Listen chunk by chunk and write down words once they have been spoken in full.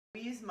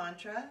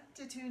mantra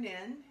to tune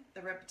in,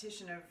 the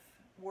repetition of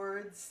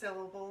words,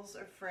 syllables,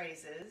 or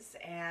phrases,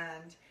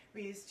 and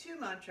we use two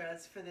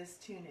mantras for this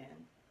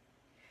tune-in.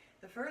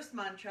 The first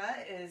mantra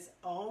is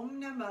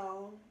Om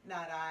Namo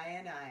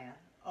Narayanaya.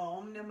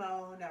 Om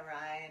Namo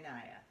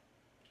Narayanaya.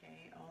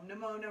 Okay, Om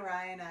Namo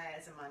Narayanaya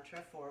is a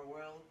mantra for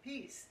world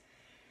peace.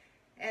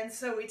 And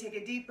so we take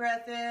a deep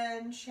breath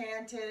in,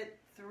 chant it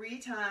 3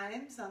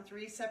 times on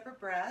 3 separate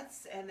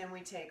breaths, and then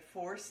we take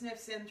 4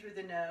 sniffs in through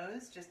the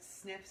nose,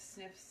 just sniff,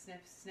 sniff,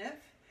 sniff,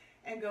 sniff,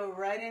 and go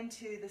right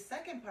into the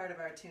second part of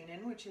our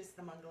tune-in, which is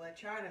the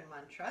Mangalacharna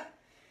mantra.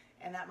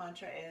 And that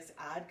mantra is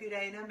Ad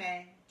Gure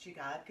Name,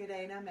 Jigad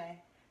Gure Name,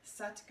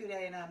 Sat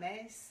Gure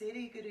Name,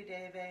 Siddhi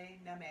Gurudeve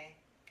Name.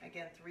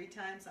 Again, 3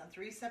 times on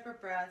 3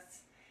 separate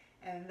breaths,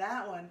 and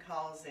that one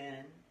calls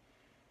in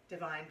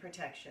divine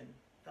protection,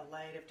 the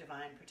light of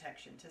divine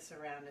protection to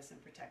surround us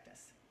and protect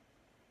us.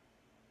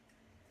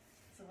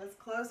 So let's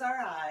close our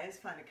eyes,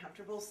 find a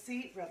comfortable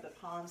seat, rub the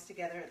palms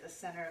together at the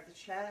center of the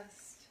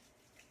chest.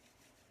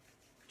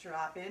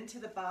 Drop into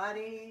the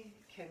body,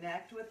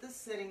 connect with the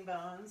sitting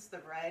bones,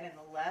 the right and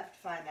the left,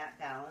 find that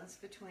balance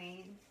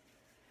between.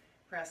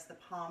 Press the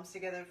palms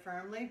together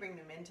firmly, bring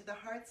them into the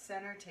heart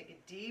center, take a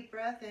deep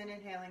breath in,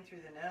 inhaling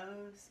through the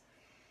nose.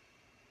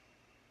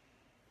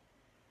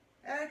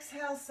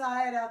 Exhale,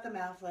 sigh it out the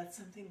mouth, let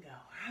something go.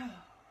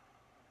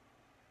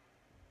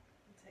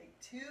 Take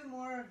 2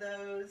 more of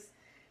those,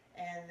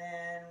 and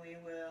then we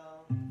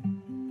will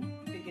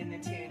begin the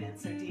tune-in.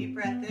 So deep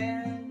breath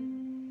in,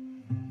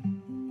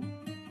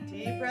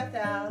 deep breath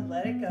out,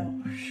 let it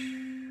go.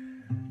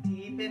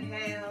 Deep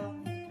inhale,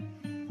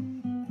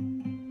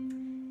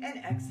 and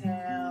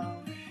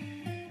exhale.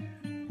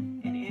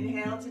 And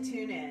inhale to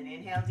tune in.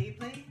 Inhale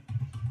deeply.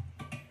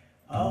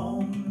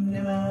 Om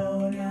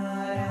Namo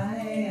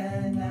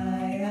Narayanaya.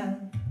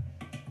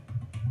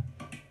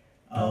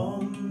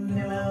 Om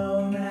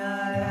Namo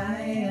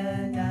Narayanaya.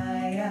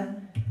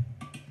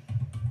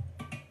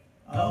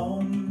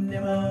 Om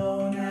Namo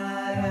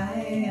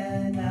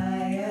Narayanaya.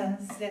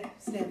 Sniff,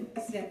 sniff,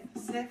 sniff,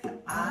 sniff.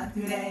 Ad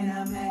Gure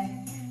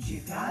Name,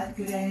 Jigad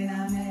Gure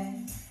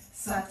Name,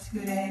 Sat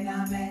Gure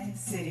Name,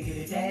 Siddhi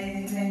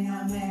Gurudeve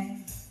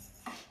Name.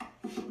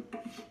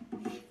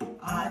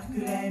 Ad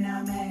Gure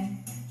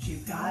Name,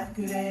 Jigad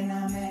Gure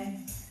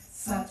Name,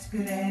 Sat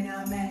Gure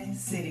Name,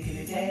 Siddhi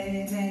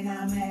Gurudeve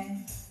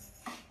Name.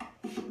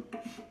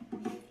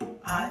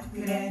 Ad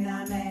Gure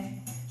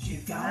Name,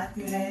 Jigad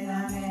Gure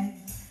Name,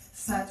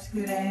 Sat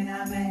Gure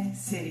Name,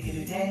 Siddhi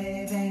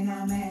Gurudeve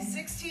Name.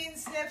 16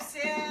 sniffs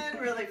in,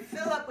 really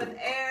fill up with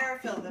air,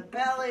 fill the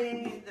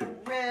belly, the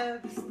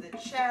ribs, the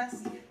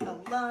chest, the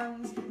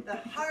lungs, the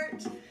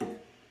heart,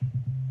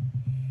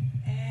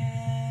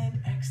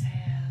 and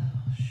exhale.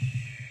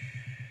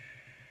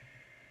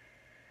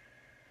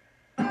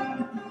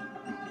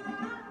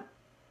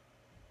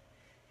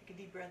 Take a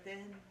deep breath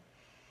in,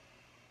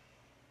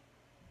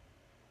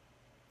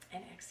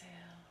 and exhale.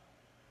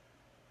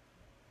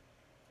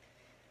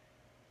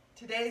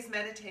 Today's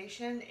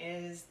meditation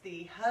is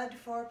the HUD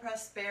for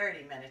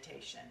Prosperity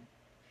meditation.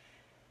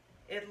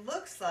 It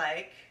looks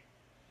like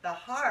the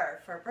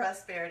Har for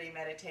Prosperity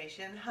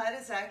meditation. HUD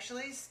is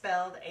actually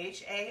spelled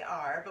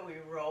H-A-R, but we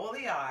roll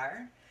the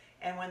R,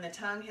 and when the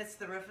tongue hits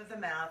the roof of the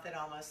mouth, it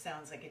almost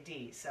sounds like a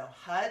D. So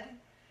HUD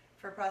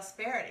for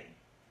Prosperity.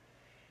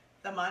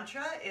 The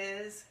mantra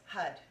is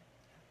HUD.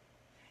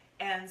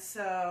 And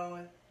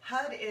so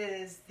HUD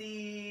is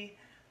the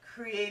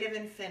creative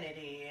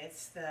infinity.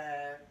 It's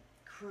the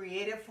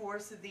creative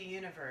force of the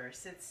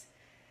universe. It's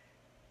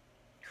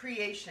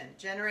creation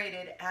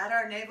generated at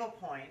our navel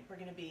point. We're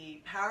going to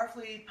be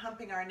powerfully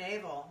pumping our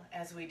navel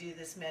as we do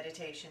this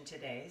meditation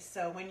today.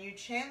 So when you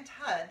chant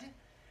HUD,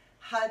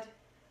 HUD,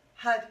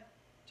 HUD,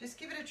 just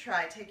give it a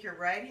try. Take your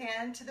right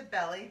hand to the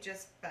belly,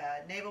 just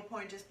navel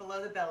point just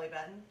below the belly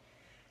button.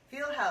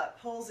 Feel how it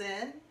pulls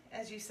in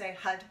as you say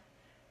HUD,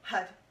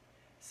 HUD.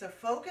 So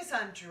focus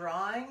on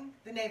drawing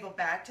the navel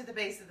back to the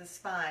base of the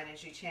spine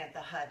as you chant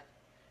the HUD.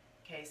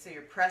 Okay, so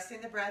you're pressing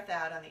the breath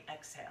out on the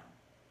exhale.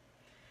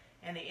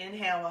 And the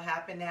inhale will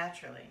happen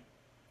naturally.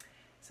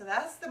 So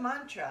that's the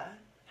mantra.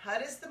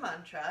 HUD is the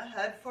mantra.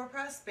 HUD for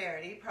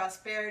prosperity.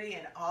 Prosperity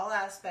in all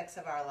aspects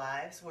of our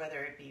lives,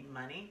 whether it be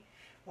money,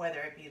 whether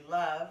it be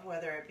love,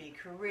 whether it be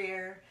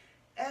career.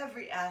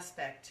 Every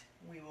aspect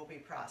we will be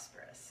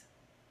prosperous.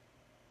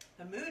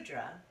 The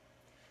mudra,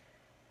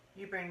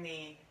 you bring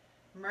the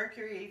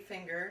Mercury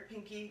finger,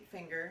 pinky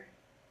finger,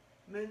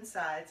 moon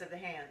sides of the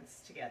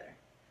hands together.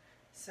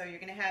 So you're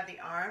going to have the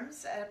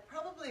arms at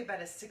probably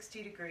about a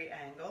 60-degree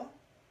angle.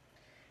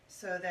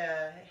 So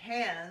the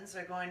hands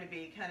are going to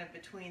be kind of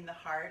between the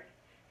heart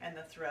and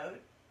the throat,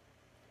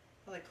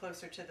 probably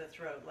closer to the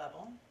throat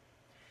level.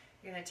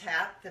 You're going to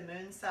tap the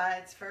moon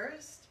sides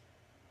first,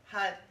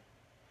 HUD,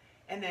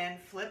 and then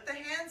flip the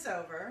hands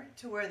over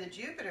to where the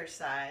Jupiter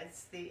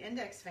sides, the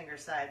index finger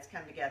sides,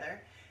 come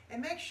together,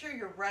 and make sure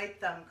your right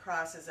thumb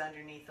crosses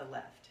underneath the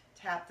left.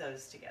 Tap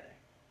those together.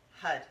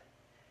 HUD,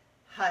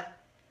 HUD,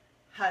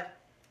 HUD,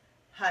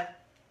 HUD,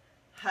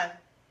 HUD,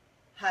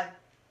 HUD,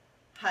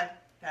 HUD.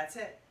 That's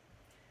it.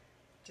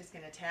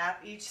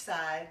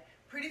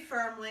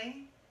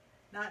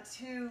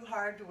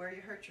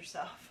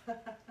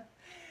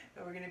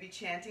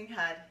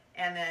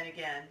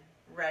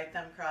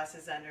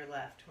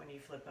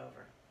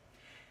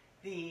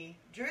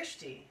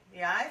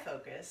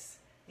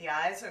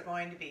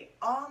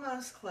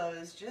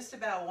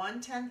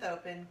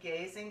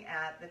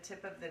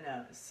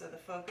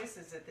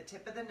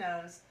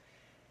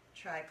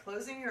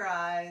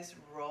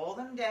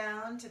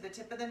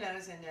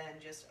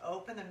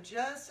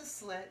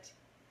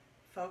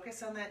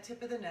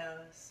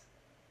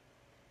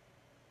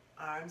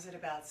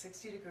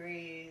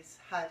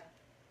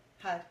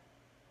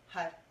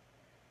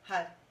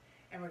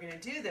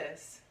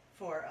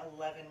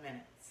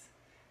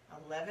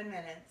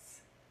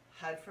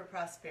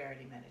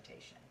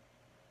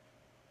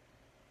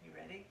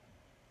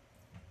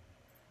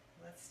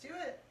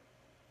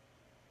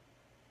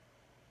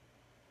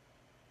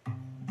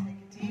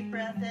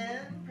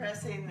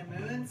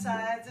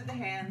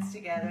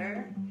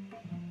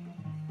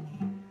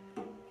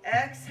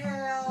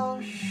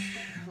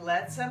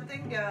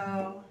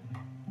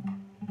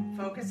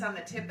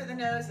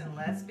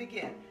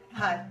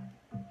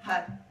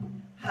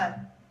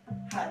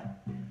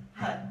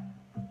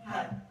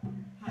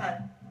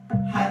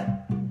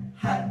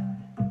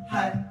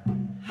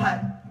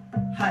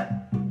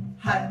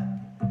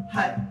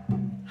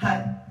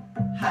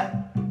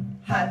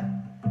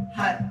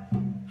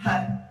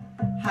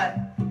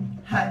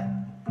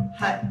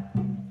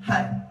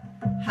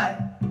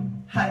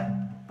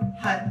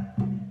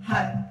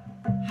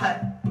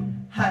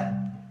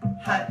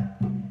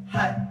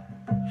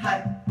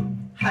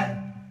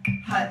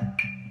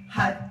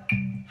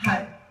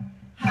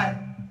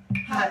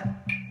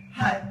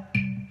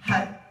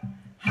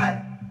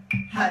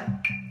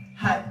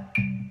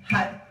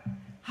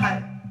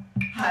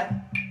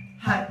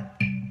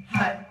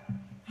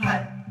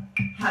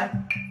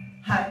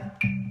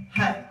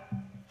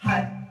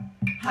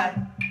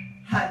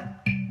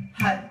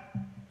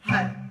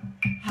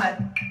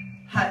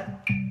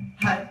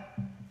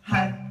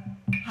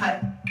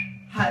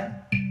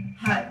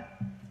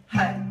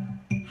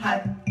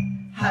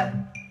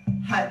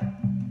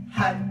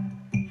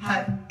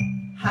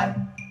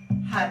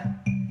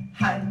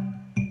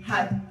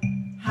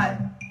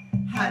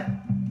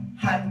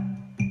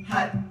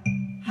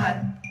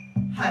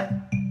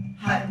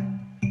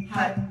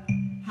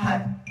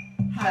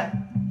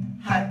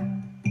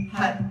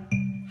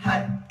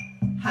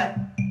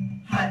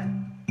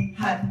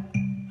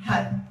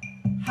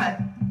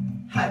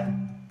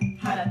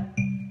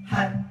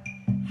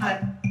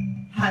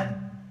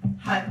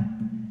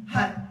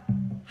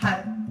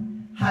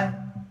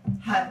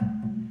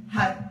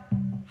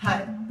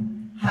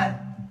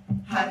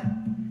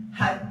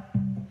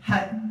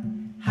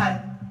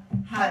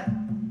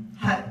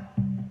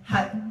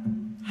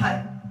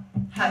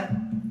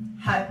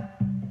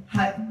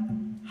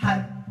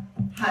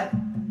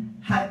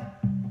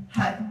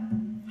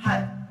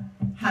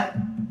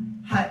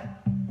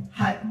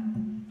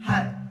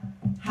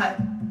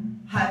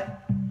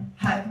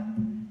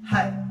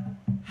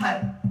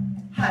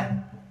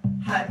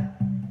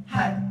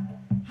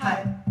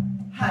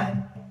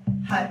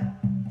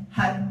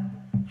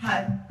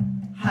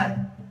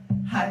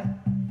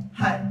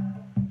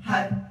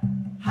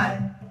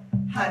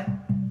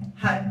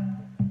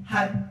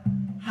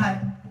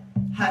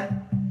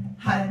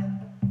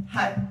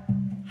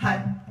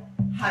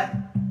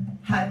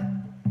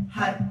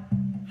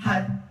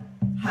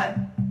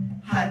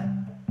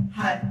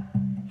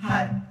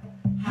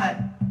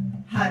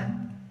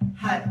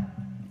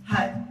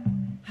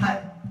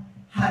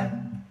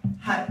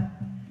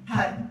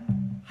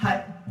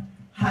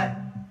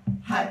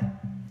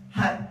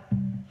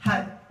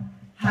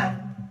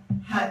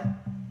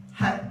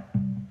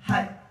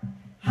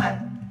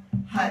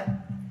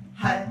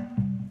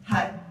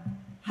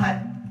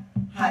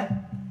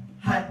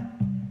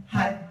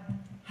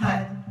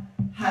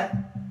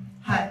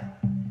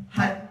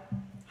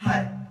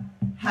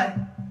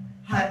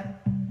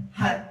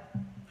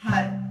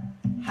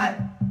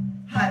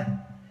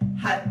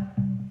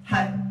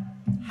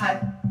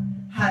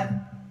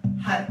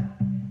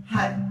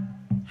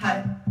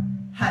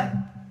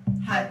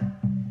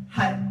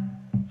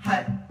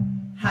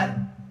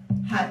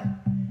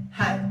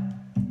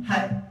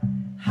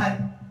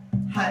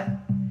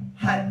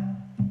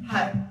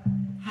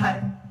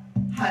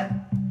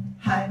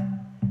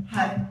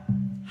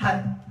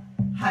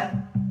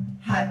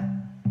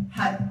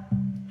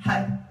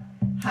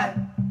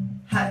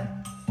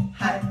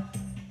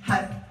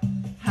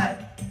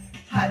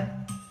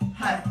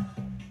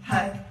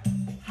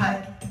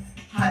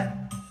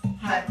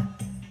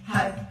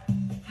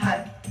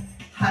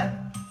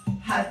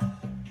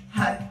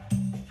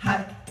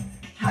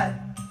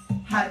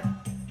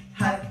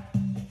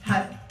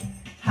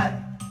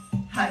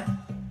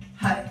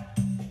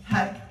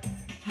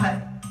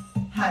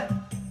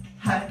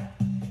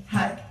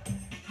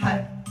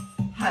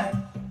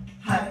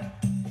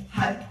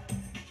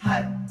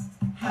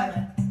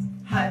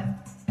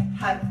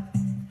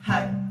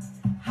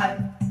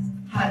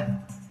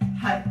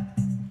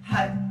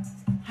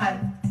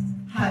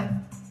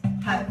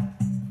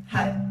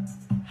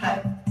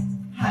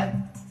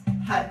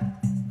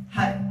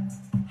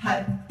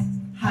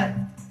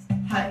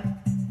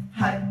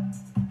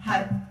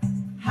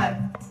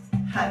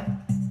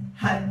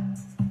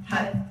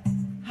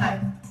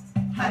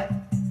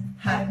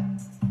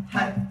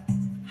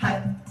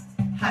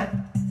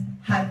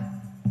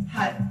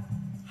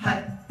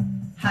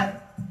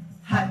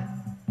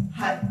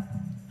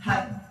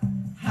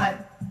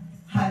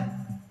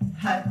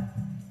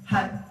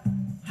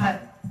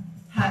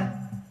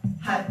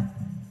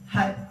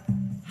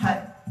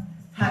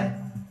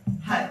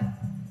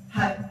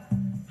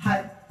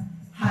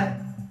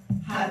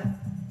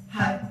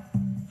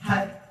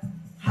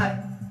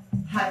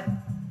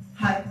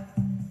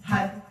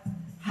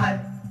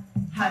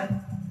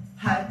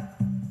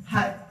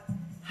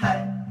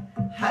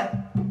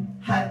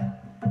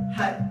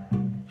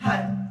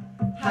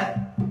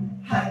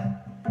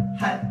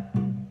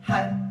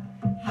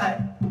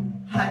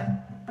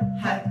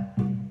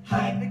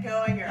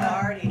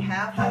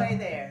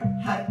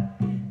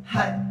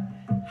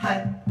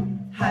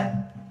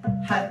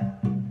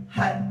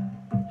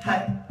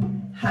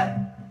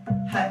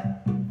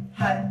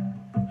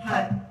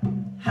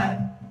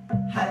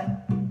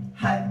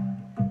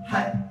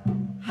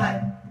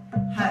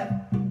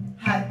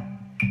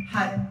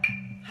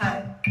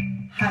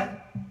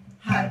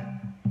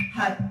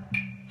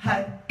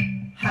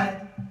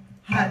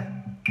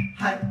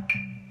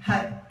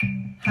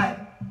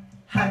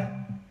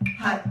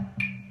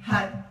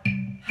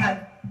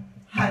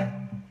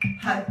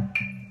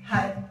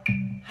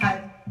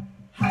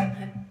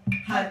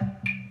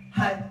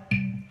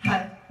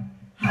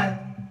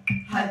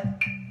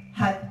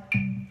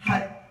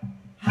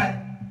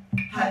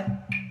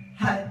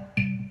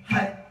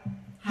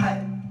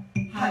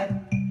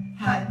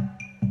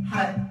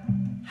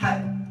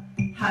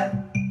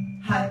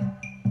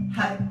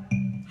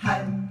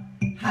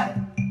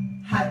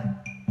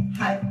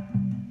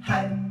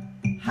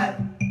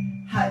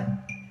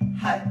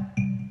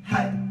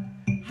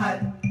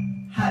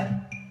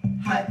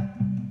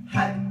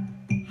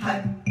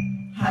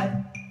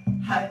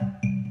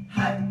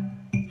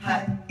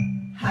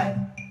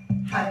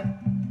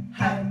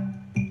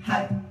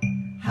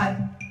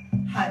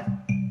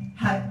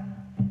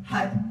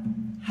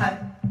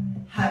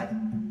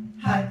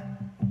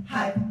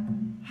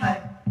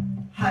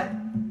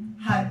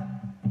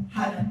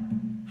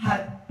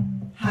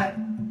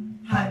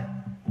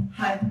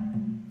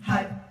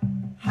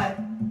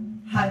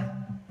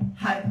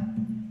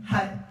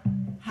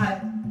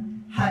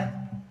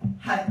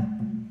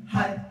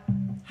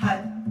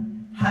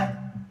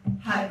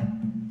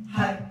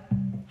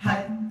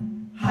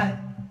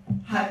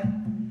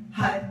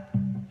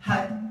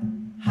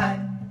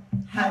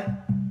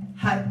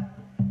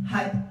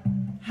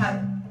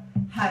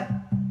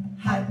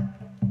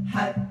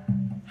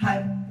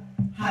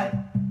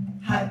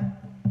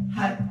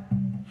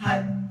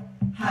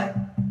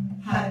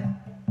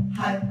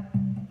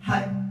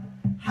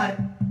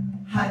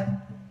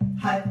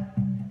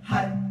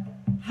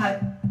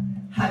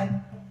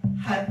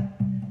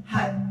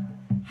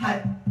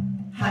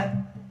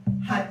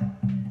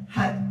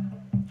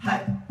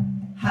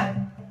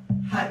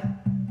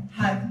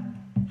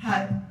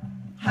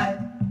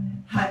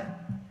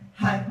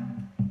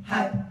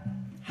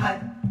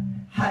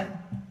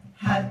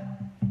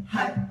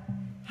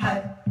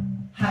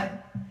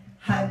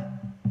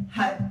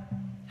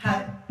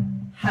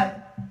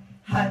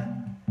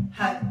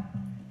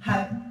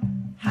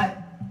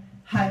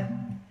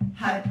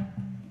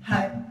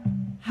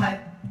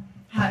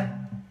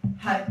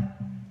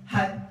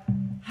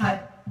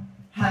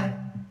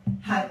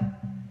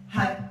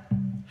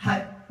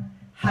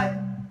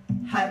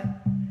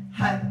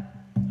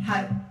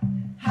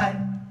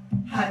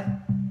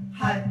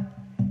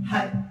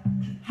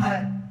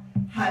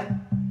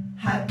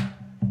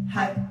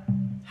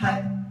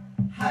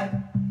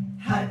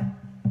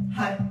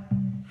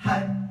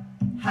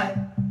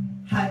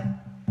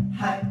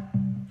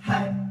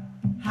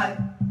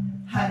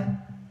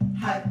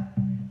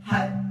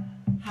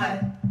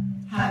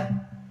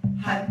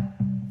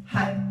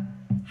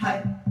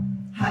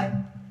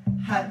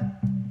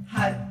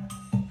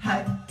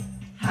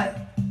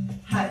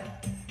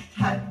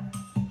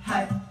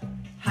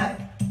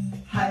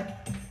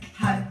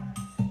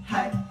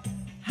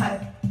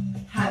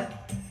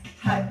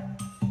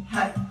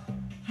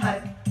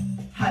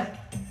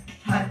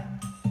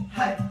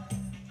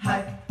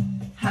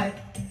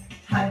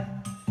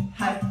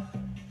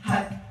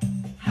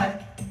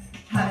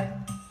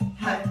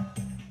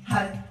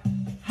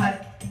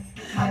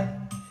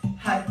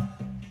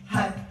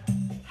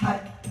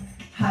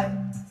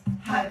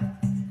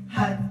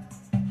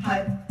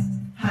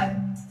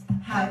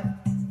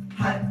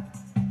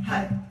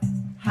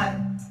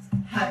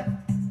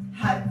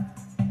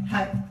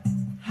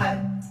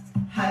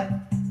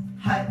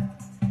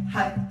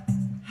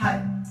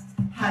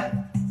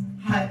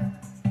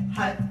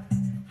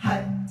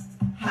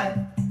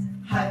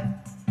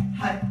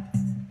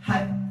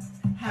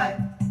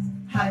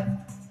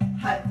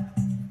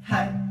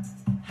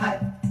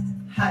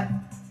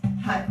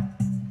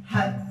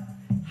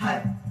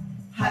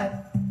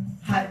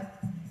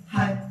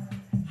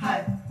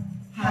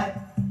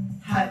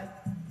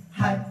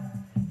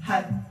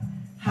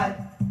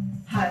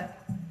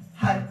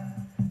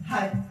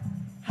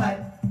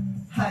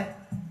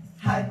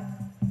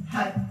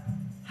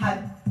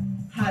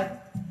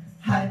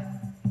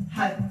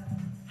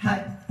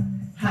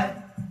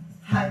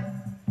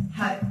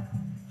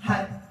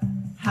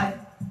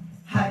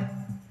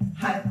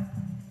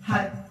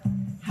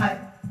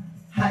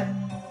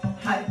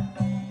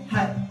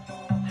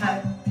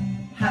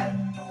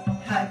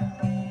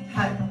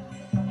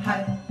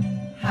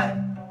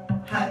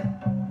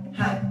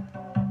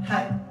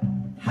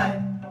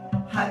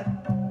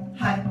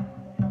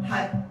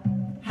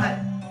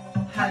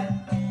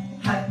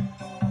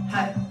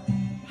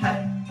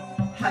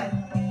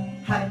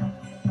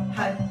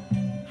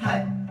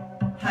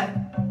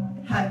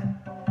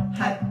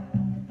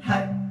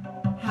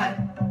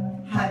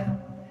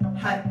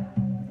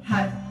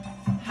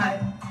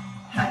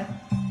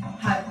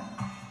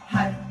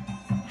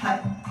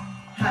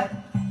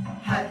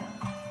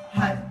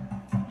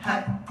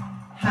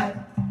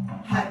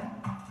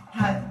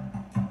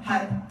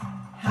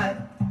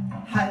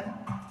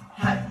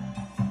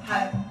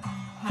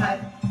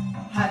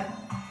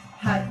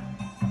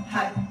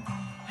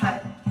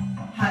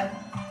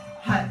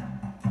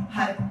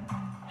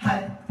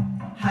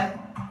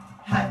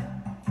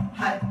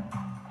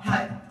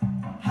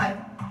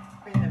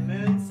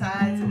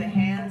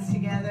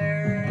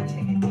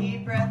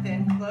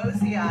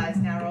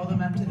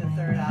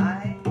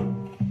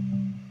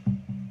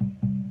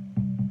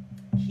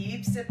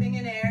 sipping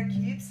in air,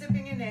 keep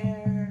sipping in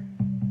air.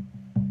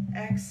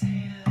 Exhale.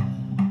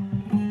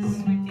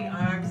 Sweep the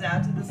arms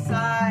out to the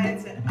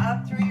sides and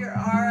up through your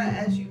aura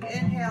as you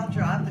inhale.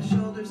 Drop the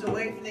shoulders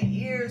away from the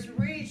ears.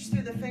 Reach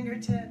through the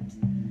fingertips.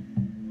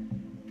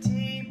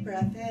 Deep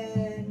breath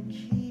in.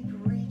 Keep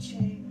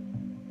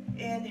reaching.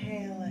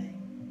 Inhaling.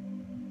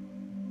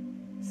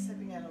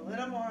 Sipping in a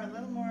little more, a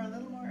little more, a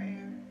little more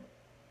air.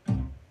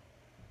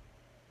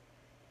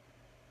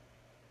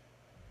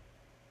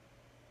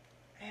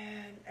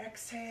 And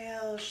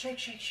exhale. Shake,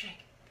 shake,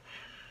 shake.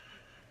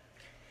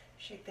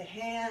 Shake the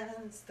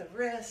hands, the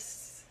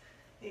wrists,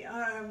 the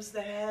arms,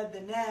 the head,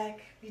 the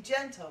neck. Be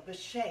gentle, but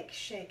shake,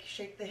 shake,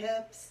 shake the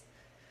hips.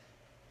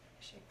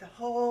 Shake the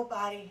whole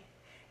body.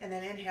 And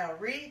then inhale,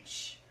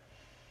 reach,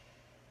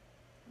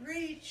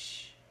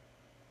 reach.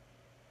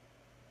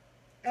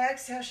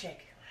 Exhale,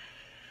 shake.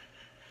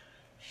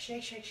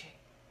 Shake, shake, shake.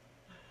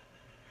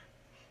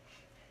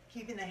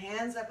 Keeping the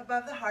hands up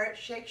above the heart.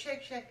 Shake,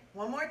 shake, shake.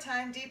 One more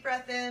time. Deep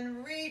breath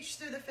in. Reach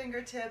through the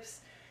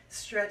fingertips.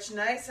 Stretch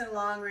nice and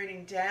long,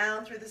 rooting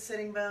down through the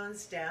sitting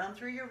bones, down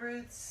through your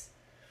roots.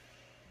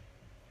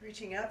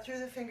 Reaching up through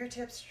the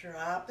fingertips.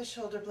 Drop the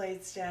shoulder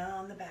blades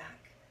down the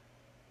back.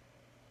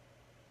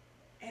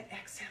 And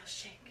exhale,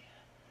 shake.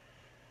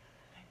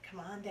 And come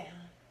on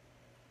down.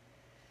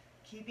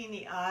 Keeping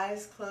the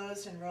eyes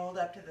closed and rolled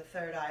up to the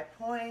third eye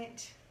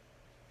point.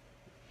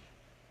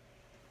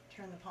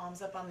 Turn the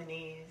palms up on the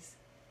knees.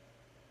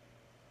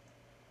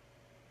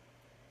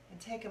 And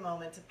take a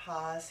moment to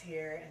pause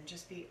here and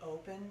just be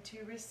open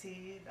to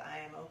receive. I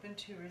am open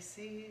to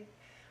receive.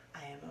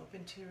 I am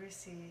open to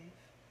receive.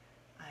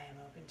 I am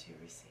open to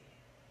receive.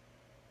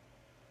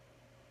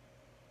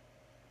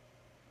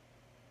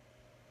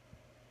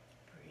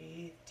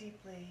 Breathe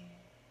deeply.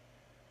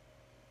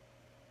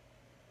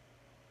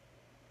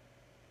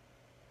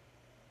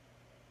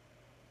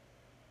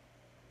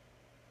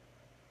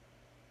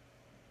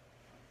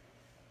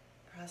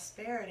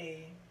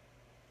 Prosperity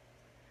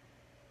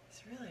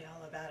is really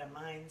all about a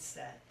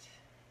mindset.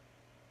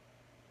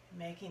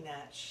 Making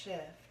that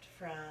shift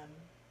from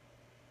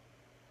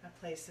a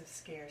place of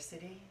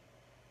scarcity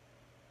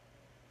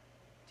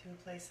to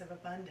a place of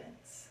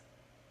abundance.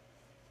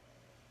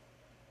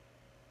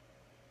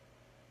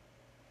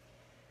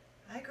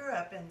 I grew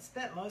up and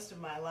spent most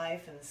of my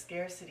life in the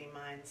scarcity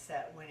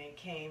mindset when it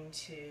came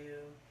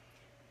to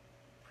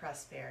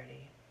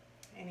prosperity.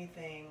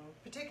 Anything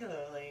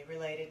particularly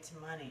related to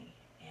money.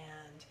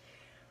 And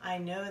I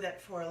know that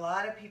for a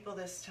lot of people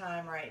this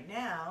time right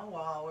now,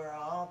 while we're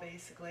all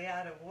basically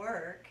out of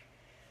work,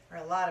 or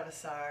a lot of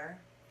us are,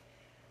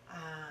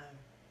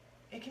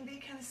 it can be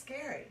kind of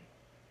scary.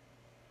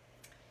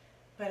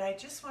 But I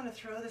just want to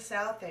throw this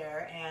out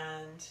there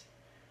and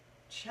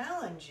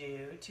challenge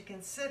you to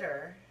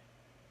consider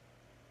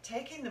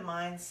taking the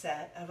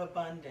mindset of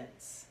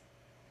abundance.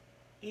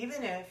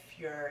 Even if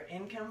your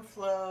income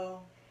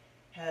flow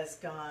has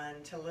gone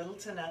to little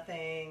to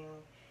nothing,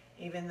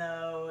 even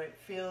though it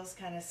feels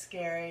kind of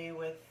scary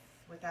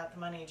without the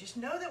money, just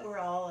know that we're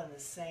all in the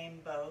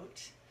same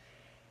boat.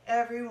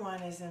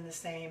 Everyone is in the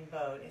same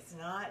boat. It's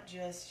not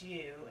just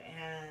you.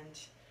 And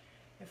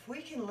if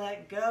we can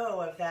let go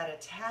of that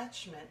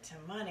attachment to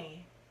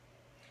money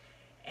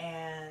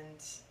and,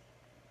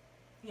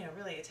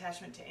 really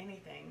attachment to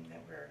anything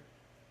that we're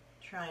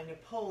trying to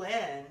pull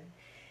in,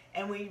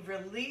 and we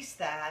release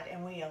that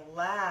and we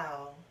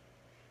allow,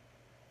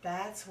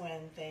 that's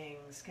when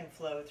things can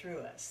flow through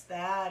us.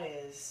 That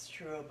is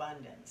true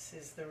abundance,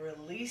 is the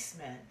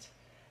releasement,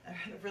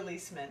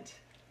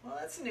 well,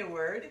 that's a new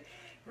word,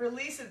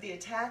 release of the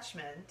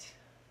attachment,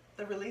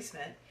 the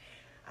releasement.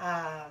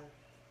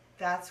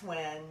 That's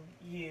when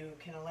you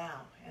can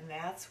allow, and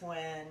that's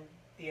when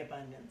the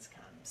abundance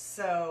comes.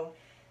 So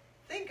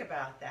think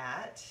about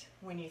that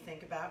when you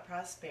think about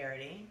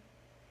prosperity.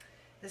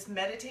 This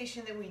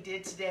meditation that we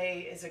did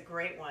today is a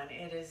great one.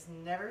 It has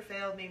never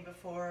failed me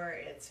before.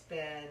 It's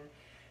been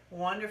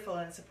wonderful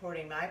in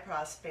supporting my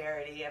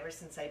prosperity ever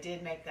since I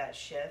did make that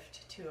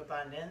shift to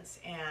abundance.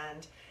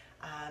 And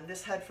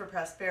this HUD for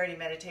Prosperity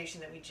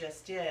meditation that we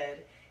just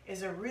did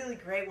is a really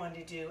great one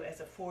to do as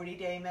a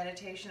 40-day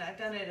meditation. I've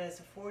done it as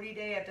a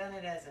 40-day, I've done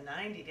it as a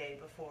 90-day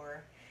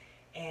before.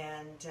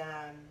 And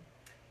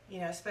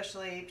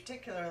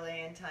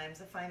particularly in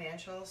times of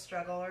financial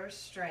struggle or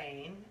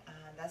strain,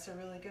 that's a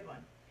really good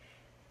one.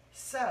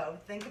 So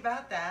think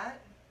about that,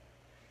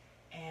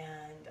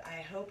 and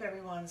I hope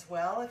everyone's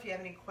well. If you have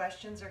any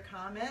questions or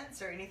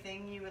comments or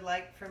anything you would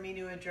like for me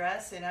to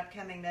address in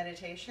upcoming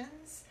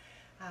meditations,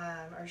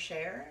 or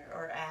share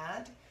or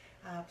add,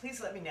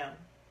 please let me know.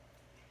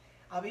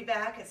 I'll be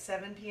back at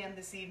 7 p.m.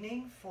 this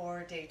evening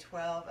for day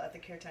 12 of the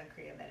Kirtan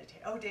Kriya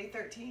meditation. Oh, day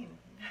 13.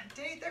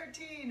 Day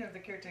 13 of the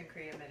Kirtan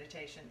Kriya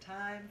meditation.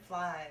 Time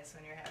flies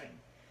when you're having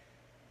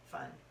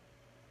fun.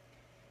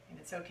 And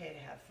it's okay to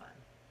have fun.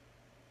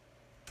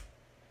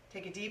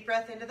 Take a deep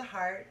breath into the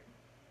heart,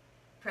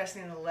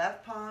 pressing the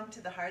left palm to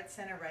the heart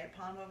center, right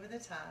palm over the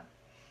top.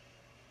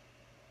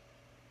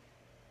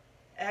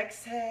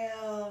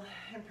 Exhale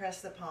and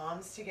press the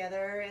palms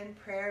together in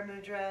prayer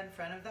mudra in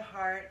front of the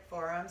heart.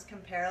 Forearms come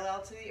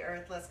parallel to the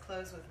earth. Let's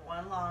close with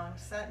one long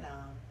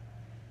Satnam.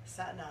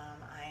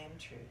 Satnam, I am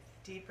truth.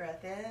 Deep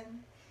breath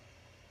in.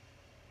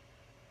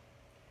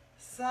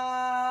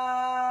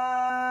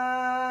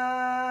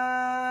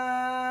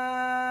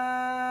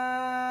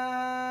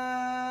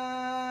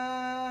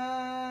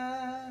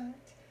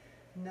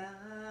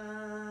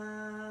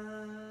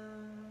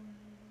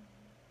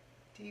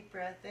 Deep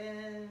breath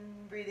in,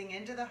 breathing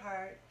into the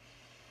heart.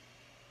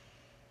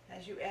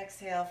 As you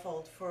exhale,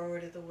 fold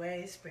forward of the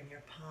waist, bring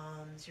your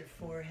palms, your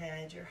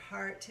forehead, your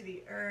heart to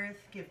the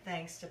earth. Give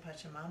thanks to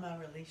Pachamama,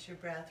 release your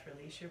breath,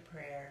 release your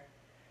prayer,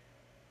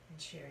 and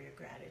share your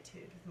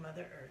gratitude with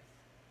Mother Earth.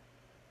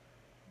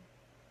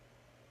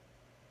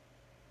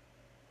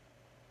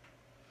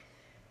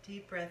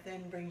 Deep breath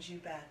in brings you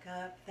back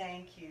up.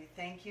 Thank you.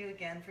 Thank you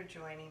again for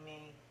joining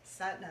me.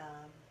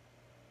 Satnam,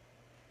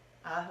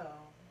 Aho,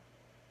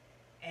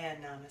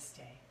 and Namaste.